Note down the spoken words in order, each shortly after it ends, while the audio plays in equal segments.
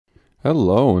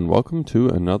Hello and welcome to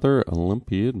another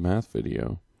Olympiad math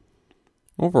video.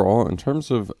 Overall, in terms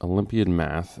of Olympiad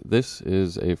math, this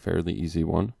is a fairly easy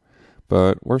one,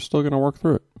 but we're still going to work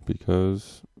through it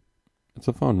because it's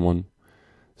a fun one.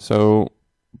 So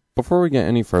before we get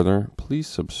any further, please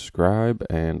subscribe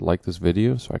and like this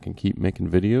video so I can keep making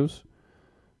videos.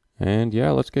 And yeah,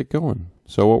 let's get going.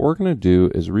 So what we're going to do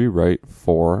is rewrite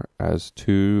 4 as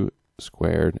 2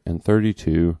 squared and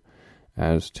 32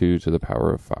 as 2 to the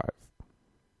power of 5.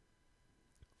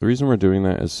 The reason we're doing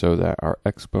that is so that our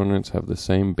exponents have the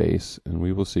same base, and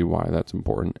we will see why that's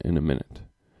important in a minute.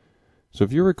 So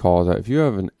if you recall that if you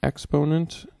have an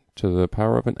exponent to the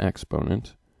power of an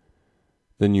exponent,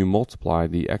 then you multiply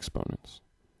the exponents.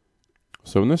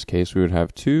 So in this case, we would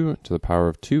have 2 to the power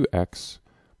of 2x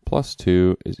plus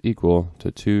 2 is equal to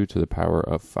 2 to the power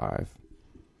of 5.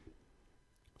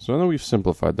 So now that we've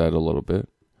simplified that a little bit,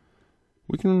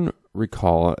 we can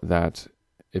recall that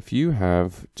if you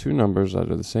have two numbers that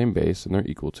are the same base and they're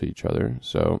equal to each other,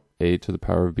 so a to the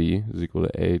power of b is equal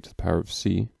to a to the power of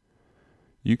c,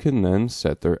 you can then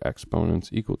set their exponents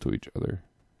equal to each other.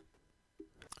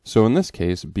 So in this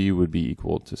case, b would be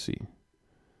equal to c.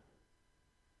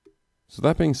 So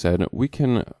that being said, we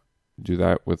can do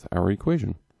that with our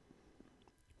equation.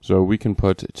 So we can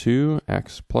put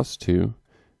 2x plus 2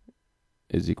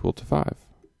 is equal to 5.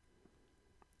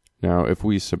 Now, if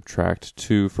we subtract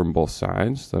 2 from both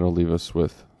sides,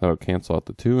 that'll cancel out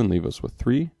the 2 and leave us with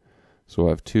 3. So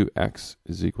we'll have 2x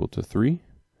is equal to 3.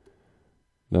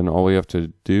 Then all we have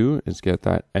to do is get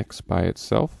that x by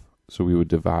itself. So we would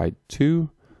divide 2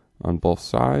 on both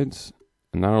sides,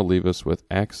 and that'll leave us with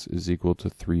x is equal to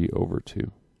 3 over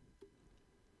 2.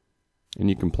 And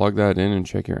you can plug that in and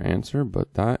check your answer,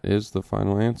 but that is the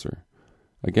final answer.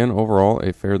 Again, overall,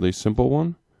 a fairly simple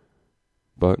one,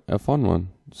 but a fun one.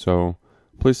 So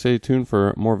please stay tuned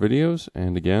for more videos,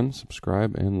 and again,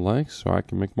 subscribe and like so I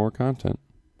can make more content.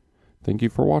 Thank you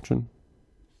for watching.